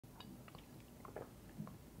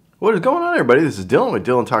What is going on, everybody? This is Dylan with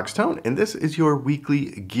Dylan Talks Tone, and this is your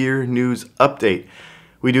weekly gear news update.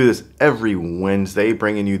 We do this every Wednesday,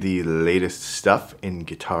 bringing you the latest stuff in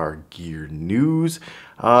guitar gear news.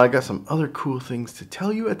 I got some other cool things to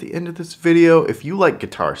tell you at the end of this video. If you like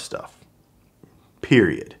guitar stuff,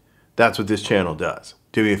 period, that's what this channel does.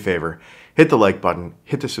 Do me a favor, hit the like button,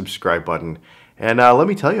 hit the subscribe button, and let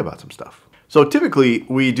me tell you about some stuff. So typically,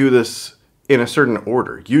 we do this in a certain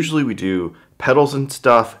order. Usually we do pedals and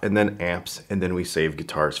stuff, and then amps, and then we save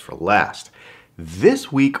guitars for last.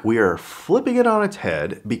 This week we are flipping it on its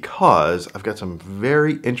head because I've got some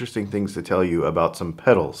very interesting things to tell you about some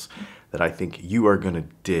pedals that I think you are gonna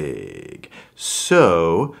dig.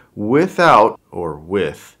 So with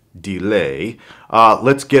delay,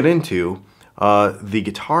 let's get into the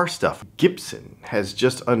guitar stuff. Gibson has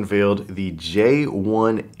just unveiled the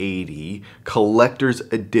J180 Collector's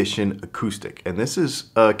Edition Acoustic, and this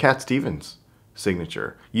is Cat Stevens'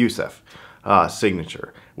 signature, Yusef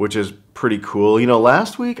signature, which is pretty cool. You know,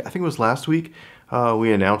 last week, I think it was last week,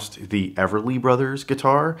 we announced the Everly Brothers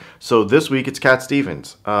guitar. So this week it's Cat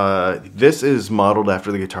Stevens. This is modeled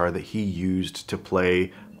after the guitar that he used to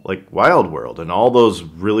play like Wild World and all those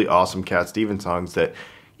really awesome Cat Stevens songs that,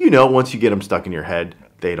 you know, once you get them stuck in your head,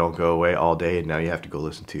 they don't go away all day, and now you have to go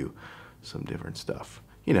listen to some different stuff.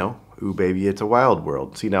 You know, ooh baby, it's a wild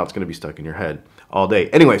world. See, now it's going to be stuck in your head all day.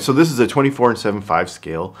 Anyway, so this is a 24 7/5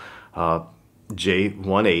 scale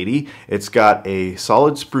J180. It's got a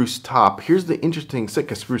solid spruce top. Here's the interesting,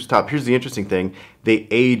 Sitka spruce top. Here's the interesting thing. They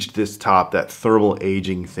aged this top, that thermal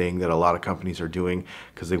aging thing that a lot of companies are doing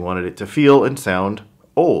because they wanted it to feel and sound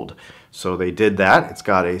old. So they did that. It's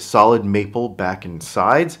got a solid maple back and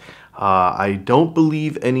sides. I don't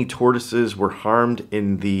believe any tortoises were harmed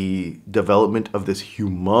in the development of this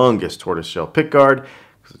humongous tortoiseshell pickguard.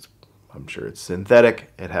 I'm sure it's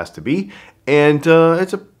synthetic. It has to be. And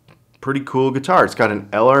it's a pretty cool guitar. It's got an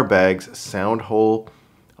LR Baggs sound hole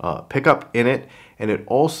pickup in it. And it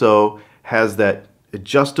also has that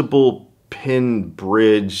adjustable pin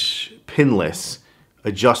bridge, pinless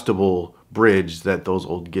adjustable bridge that those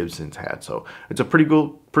old Gibsons had. So it's a pretty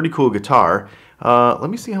cool guitar. Let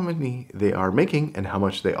me see how many they are making and how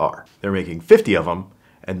much they are. They're making 50 of them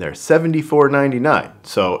and they're $74.99.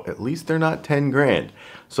 So at least they're not 10 grand.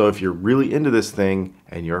 So if you're really into this thing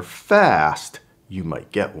and you're fast, you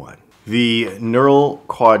might get one. The Neural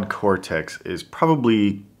Quad Cortex is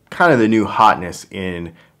probably kind of the new hotness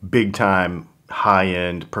in big time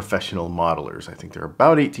high-end professional modelers. I think they're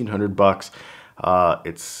about 1,800 bucks.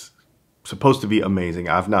 It's supposed to be amazing.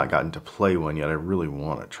 I've not gotten to play one yet. I really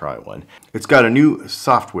want to try one. It's got a new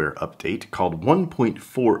software update called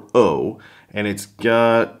 1.40, and it's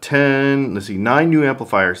got 9 new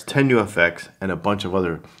amplifiers, 10 new effects, and a bunch of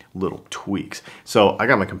other little tweaks. So I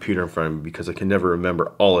got my computer in front of me because I can never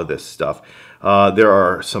remember all of this stuff. There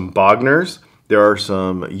are some Bogners. There are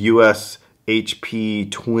some US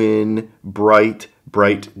HP Twin Bright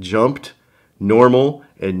Jumped, Normal,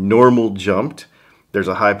 and Normal Jumped. There's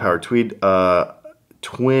a high-power Tweed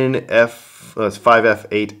Twin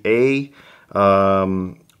 5F8A.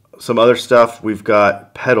 Some other stuff. We've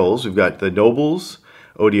got pedals. We've got the Nobles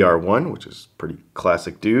ODR1, which is pretty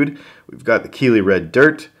classic dude. We've got the Keeley Red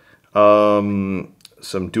Dirt. Some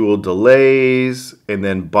dual delays, and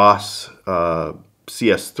then Boss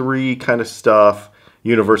CS3 kind of stuff.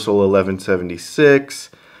 Universal 1176.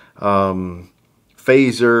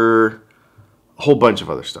 Phaser. A whole bunch of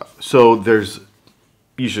other stuff. So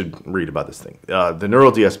you should read about this thing. The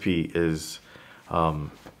Neural DSP is,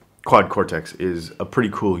 Quad Cortex is a pretty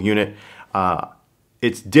cool unit.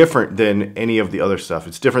 It's different than any of the other stuff.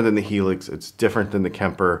 It's different than the Helix. It's different than the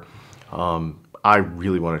Kemper. I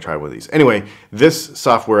really want to try one of these. Anyway, this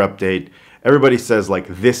software update, everybody says like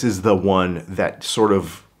this is the one that sort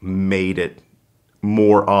of made it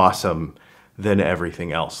more awesome than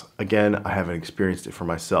everything else. Again, I haven't experienced it for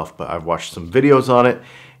myself, but I've watched some videos on it,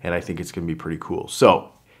 and I think it's going to be pretty cool.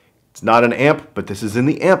 So, it's not an amp, but this is in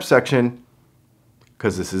the amp section,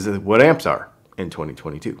 because this is what amps are in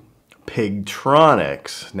 2022.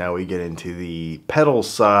 Pigtronics. Now we get into the pedal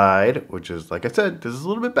side, which is, like I said, this is a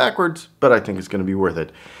little bit backwards, but I think it's going to be worth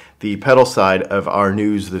it. The pedal side of our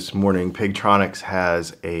news this morning, Pigtronics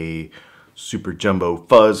has a super jumbo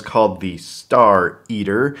fuzz called the Star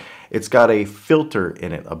Eater. It's got a filter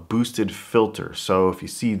in it, a boosted filter. So if you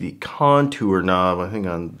see the contour knob, I think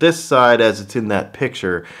on this side as it's in that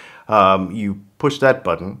picture, you push that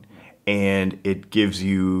button and it gives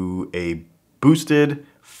you a boosted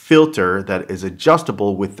filter that is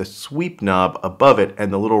adjustable with the sweep knob above it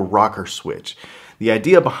and the little rocker switch. The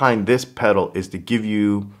idea behind this pedal is to give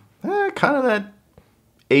you kind of that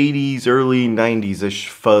 80s, early 90s-ish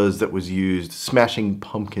fuzz that was used. Smashing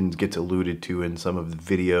Pumpkins gets alluded to in some of the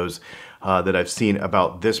videos that I've seen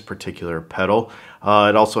about this particular pedal.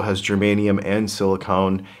 It also has germanium and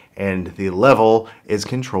silicone, and the level is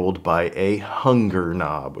controlled by a hunger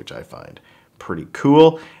knob, which I find pretty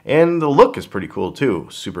cool. And the look is pretty cool too.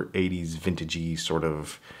 Super 80s, vintagey, sort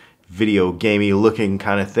of video gamey looking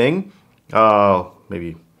kind of thing.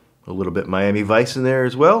 Maybe a little bit Miami Vice in there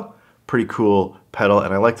as well. Pretty cool pedal,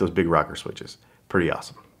 and I like those big rocker switches. Pretty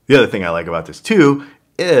awesome. The other thing I like about this too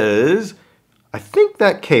is I think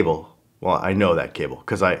that cable, well, I know that cable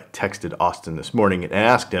because I texted Austin this morning and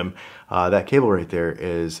asked him, that cable right there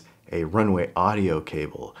is a Runway Audio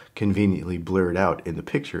cable, conveniently blurred out in the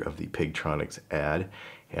picture of the Pigtronics ad.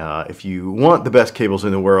 If you want the best cables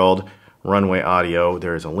in the world, Runway Audio,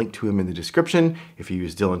 there is a link to them in the description. If you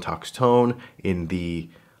use Dylan Talks Tone in the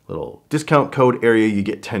little discount code area, you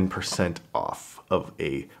get 10% off of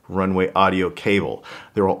a Runway Audio cable.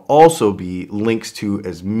 There will also be links to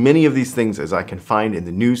as many of these things as I can find in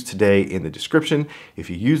the news today in the description. If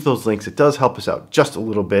you use those links, it does help us out just a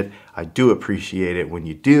little bit. I do appreciate it when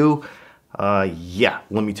you do. Yeah,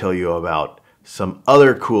 let me tell you about some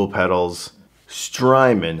other cool pedals.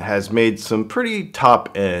 Strymon has made some pretty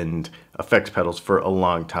top-end effects pedals for a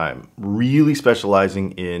long time, really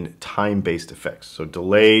specializing in time-based effects. So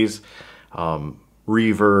delays,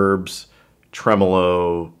 reverbs,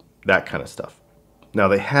 tremolo, that kind of stuff. Now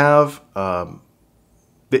they have, and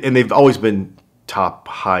they've always been top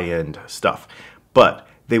high-end stuff, but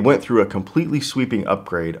they went through a completely sweeping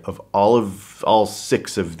upgrade of all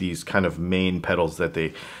 6 of these kind of main pedals that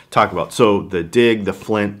they talk about. So the Dig, the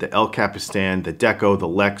Flint, the El Capistan, the Deco, the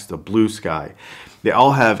Lex, the Blue Sky. They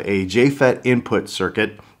all have a JFET input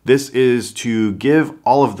circuit. This is to give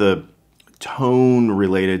all of the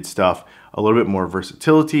tone-related stuff a little bit more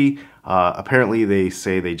versatility. Apparently they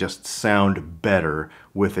say they just sound better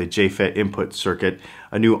with a JFET input circuit.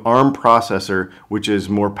 A new ARM processor, which is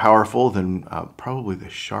more powerful than probably the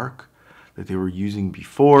Shark that they were using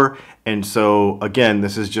before. And so again,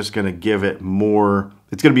 this is just going to give it more,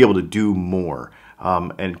 it's going to be able to do more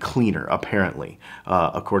and cleaner, apparently,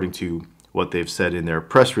 according to what they've said in their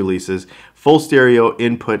press releases. Full stereo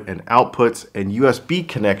input and outputs and USB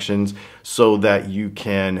connections so that you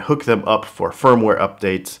can hook them up for firmware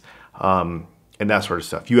updates and that sort of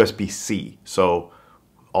stuff. USB-C, so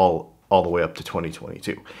all the way up to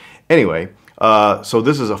 2022. Anyway, so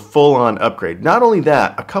this is a full-on upgrade. Not only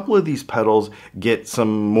that, a couple of these pedals get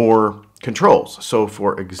some more controls. So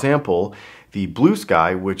for example, the Blue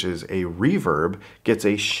Sky, which is a reverb, gets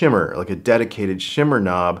a shimmer, like a dedicated shimmer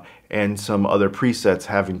knob, and some other presets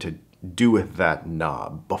having to do with that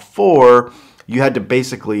knob. Before, you had to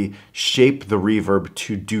basically shape the reverb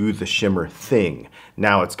to do the shimmer thing.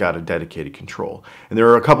 Now it's got a dedicated control. And there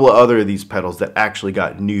are a couple of other of these pedals that actually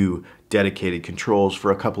got new dedicated controls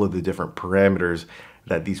for a couple of the different parameters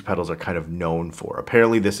that these pedals are kind of known for.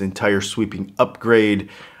 Apparently this entire sweeping upgrade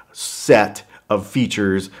set of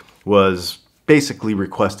features was basically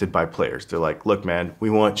requested by players. They're like, look man, we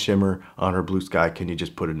want shimmer on our Blue Sky, can you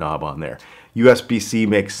just put a knob on there? USB-C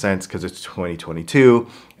makes sense because it's 2022,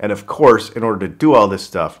 and of course, in order to do all this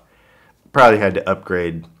stuff, probably had to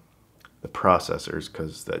upgrade the processors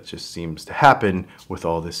because that just seems to happen with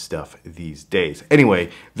all this stuff these days. Anyway,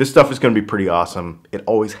 this stuff is going to be pretty awesome. It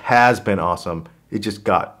always has been awesome. It just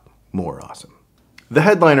got more awesome. The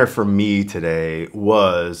headliner for me today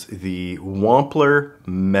was the Wampler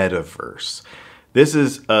Metaverse. This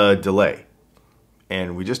is a delay,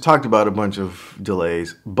 and we just talked about a bunch of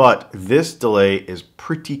delays, but this delay is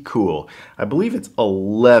pretty cool. I believe it's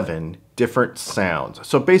 11 different sounds.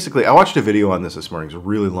 So basically, I watched a video on this morning. It was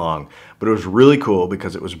really long, but it was really cool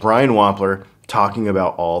because it was Brian Wampler talking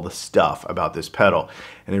about all the stuff about this pedal,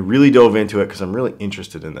 and I really dove into it because I'm really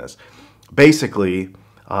interested in this. Basically,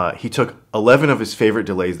 he took 11 of his favorite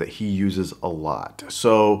delays that he uses a lot.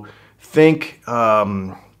 So think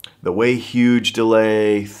the Way Huge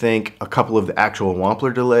delay, think a couple of the actual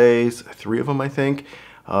Wampler delays, 3 of them I think,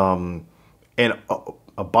 and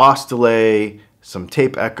a Boss delay, some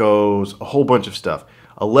tape echoes, a whole bunch of stuff.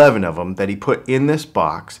 11 of them that he put in this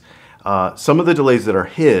box. Some of the delays that are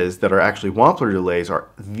his, that are actually Wampler delays, are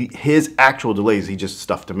his actual delays. He just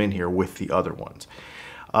stuffed them in here with the other ones.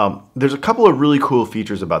 There's a couple of really cool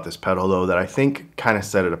features about this pedal though that I think kind of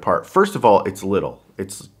set it apart. First of all, it's little.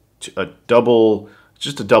 It's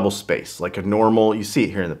just a double space, like a normal, you see it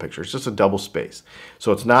here in the picture, it's just a double space.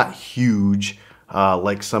 So it's not huge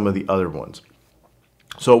like some of the other ones.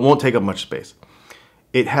 So it won't take up much space.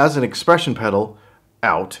 It has an expression pedal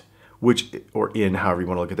out, or in, however you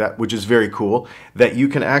want to look at that, which is very cool, that you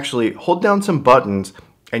can actually hold down some buttons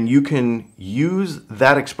And you can use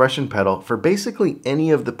that expression pedal for basically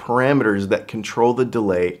any of the parameters that control the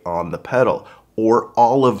delay on the pedal, or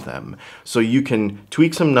all of them. So you can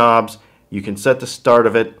tweak some knobs, you can set the start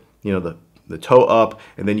of it, you know, the toe up,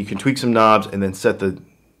 and then you can tweak some knobs and then set the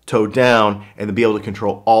toe down and then be able to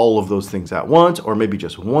control all of those things at once, or maybe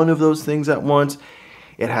just one of those things at once.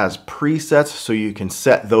 It has presets, so you can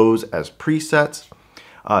set those as presets.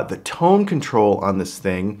 The tone control on this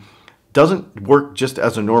thing doesn't work just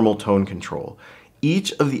as a normal tone control.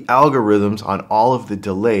 Each of the algorithms on all of the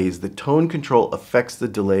delays, the tone control affects the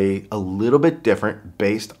delay a little bit different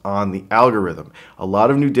based on the algorithm. A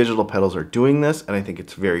lot of new digital pedals are doing this, and I think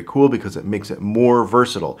it's very cool because it makes it more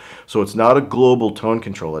versatile. So it's not a global tone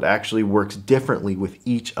control. It actually works differently with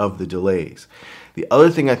each of the delays. The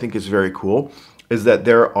other thing I think is very cool is that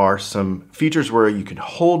there are some features where you can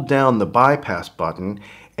hold down the bypass button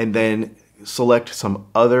and then select some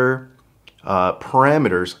other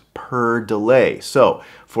parameters per delay. So,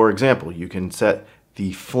 for example, you can set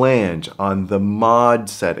the flange on the mod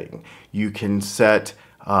setting. You can set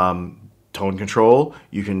tone control.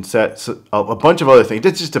 You can set a bunch of other things.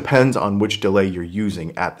 It just depends on which delay you're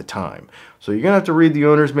using at the time. So you're gonna have to read the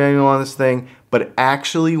owner's manual on this thing, but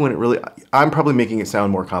actually when it really, I'm probably making it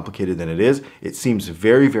sound more complicated than it is. It seems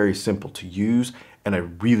very, very simple to use, and I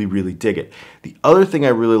really, really dig it. The other thing I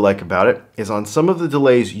really like about it is on some of the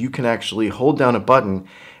delays, you can actually hold down a button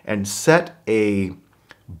and set a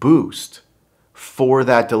boost for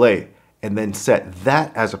that delay, and then set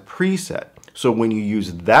that as a preset. So when you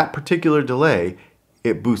use that particular delay,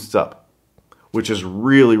 it boosts up, which is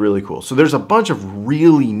really, really cool. So there's a bunch of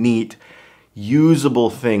really neat, usable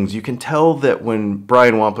things. You can tell that when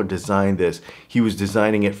Brian Wampler designed this, he was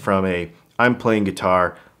designing it from a, I'm playing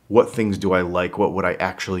guitar, what things do I like, what would I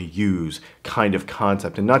actually use kind of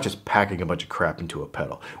concept, and not just packing a bunch of crap into a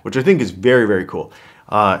pedal, which I think is very, very cool.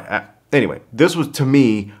 Anyway, this was, to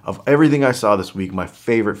me, of everything I saw this week, my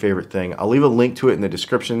favorite thing. I'll leave a link to it in the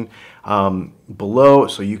description below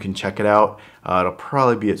so you can check it out. It'll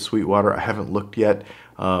probably be at Sweetwater. I haven't looked yet,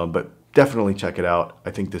 but definitely check it out.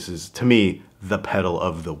 I think this is, to me, the pedal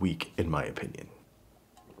of the week, in my opinion.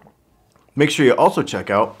 Make sure you also check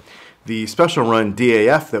out the special run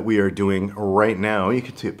DAF that we are doing right now. You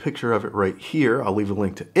can see a picture of it right here. I'll leave a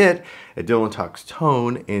link to it at Dylan Talks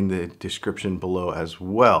Tone in the description below as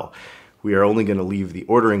well. We are only going to leave the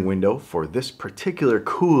ordering window for this particular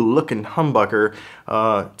cool looking humbucker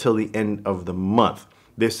till the end of the month.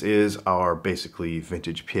 This is our basically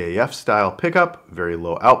vintage PAF style pickup, very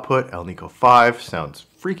low output, Alnico 5, sounds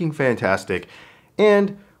freaking fantastic,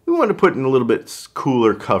 and we wanted to put in a little bit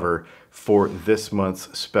cooler cover for this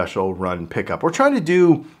month's special run pickup. We're trying to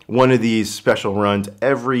do one of these special runs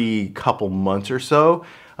every couple months or so.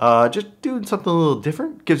 Just doing something a little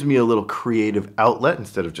different. Gives me a little creative outlet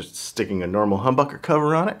instead of just sticking a normal humbucker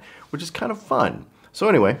cover on it, which is kind of fun. So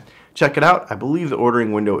anyway, check it out. I believe the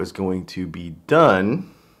ordering window is going to be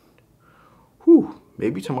done,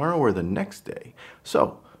 maybe tomorrow or the next day.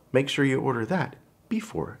 So make sure you order that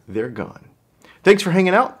before they're gone. Thanks for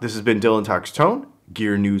hanging out. This has been Dylan Talks Tone.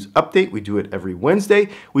 Gear News Update. We do it every Wednesday.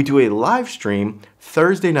 We do a live stream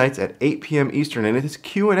Thursday nights at 8 p.m. Eastern, and it's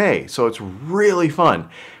Q&A, so it's really fun.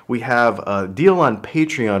 We have a deal on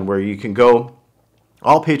Patreon where you can go,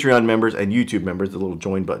 all Patreon members and YouTube members, the little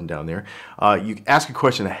join button down there, you ask a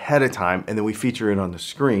question ahead of time, and then we feature it on the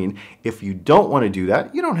screen. If you don't want to do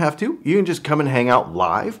that, you don't have to. You can just come and hang out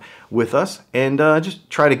live with us and just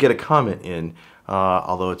try to get a comment in,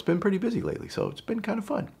 although it's been pretty busy lately, so it's been kind of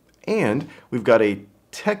fun. And we've got a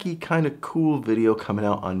techie kind of cool video coming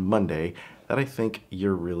out on Monday that I think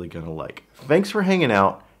you're really going to like. Thanks for hanging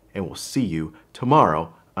out, and we'll see you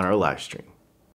tomorrow on our live stream.